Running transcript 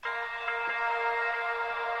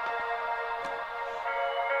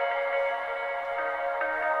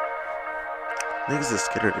Niggas is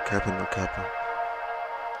scared of the capping, no capping.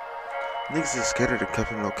 Niggas is scared of the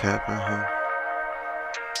capping, no capping, huh?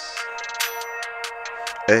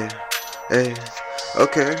 Hey, hey,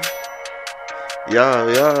 okay. Yeah.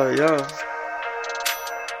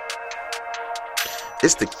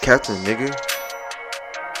 It's the captain, nigga.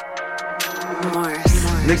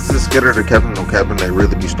 Niggas is scared of the capping, no capping. They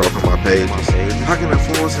really be stalking my pages. How can I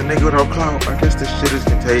influence a nigga without clout? I guess this shit is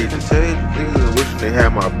contagious. Niggas is wishing they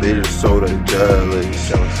had my bitches, so they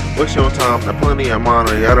jealous. What's your time? Now plenty of mine,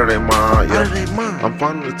 out of their mind. Yeah. I'm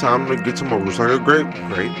finding the time to get to my roots like a grape.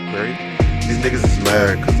 Great. These niggas is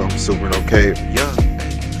mad cause I'm super no cape. Yeah.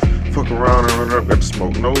 Fuck around and run up, got to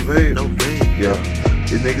smoke no vape. Yeah.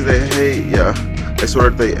 These niggas they hate. Yeah. They swear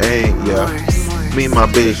that they ain't. Yeah. Me and my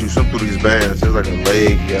bitch, you swim through these bands, it's like a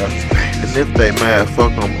leg, yeah. And if they mad,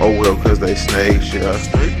 fuck them, oh well, cause they snakes, yeah.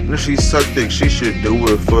 And if she suck dick, she should do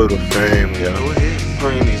it for the fame, yeah.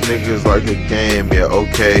 Playing these niggas like a game, yeah,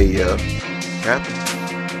 okay, yeah. Happy?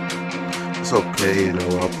 It's okay,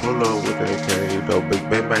 though, I'll pull up with that K, though. Big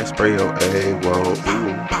bang bang, spray your A, whoa,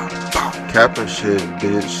 ooh. Capping shit,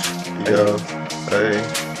 bitch, yeah, hey.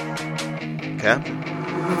 Capping?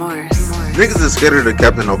 Niggas is scared of the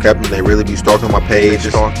captain, no captain. They really be stalking my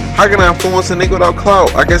pages. How can I influence a nigga without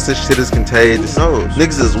clout? I guess this shit is contagious.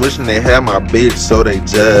 Niggas is wishing they had my bitch, so they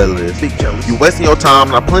jealous. You wasting your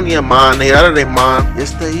time, not plenty of mine. They out of their mind.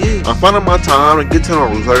 Yes, they is. I'm finding my time to get to my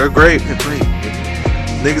roots like a grape.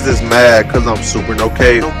 Niggas is mad cause I'm super no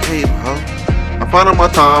cape. I'm finding my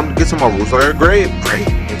time to get to my roots like a grape.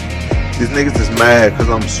 These niggas is mad cause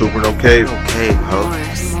I'm super no cape.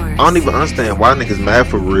 I don't even understand why niggas mad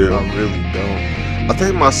for real. I really don't. I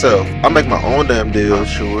think myself, I make my own damn deal.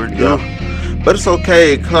 Sure, yeah. But it's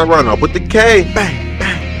okay, cause I run up with the K. Bang.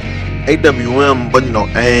 AWM, but you know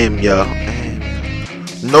aim, yeah.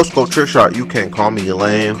 No scope trick shot, you can't call me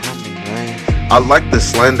lame. I like the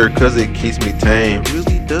slender cause it keeps me tame.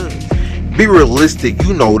 Really does. Be realistic,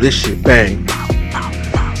 you know this shit bang.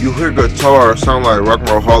 You hear guitar, sound like Rock and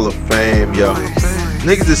Roll Hall of Fame, yeah.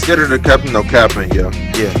 Niggas is scared of the captain, no capping, yeah.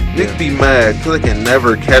 Niggas be mad, cause they can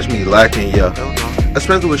never catch me lacking, yeah.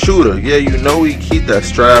 Especially with Shooter, yeah, you know he keep that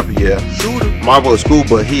strap, yeah. Marvel is cool,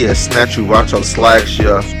 but he has snatch you out your slacks,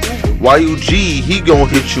 yeah. YUG, he gon'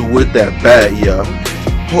 hit you with that bat, yeah.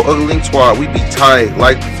 Whole Ugly Link squad, we be tight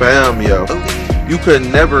like fam, yeah. You could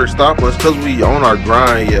never stop us cause we on our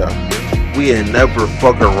grind, yeah. We ain't never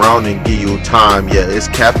fuck around and give you time, yeah. It's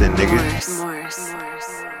captain, nigga.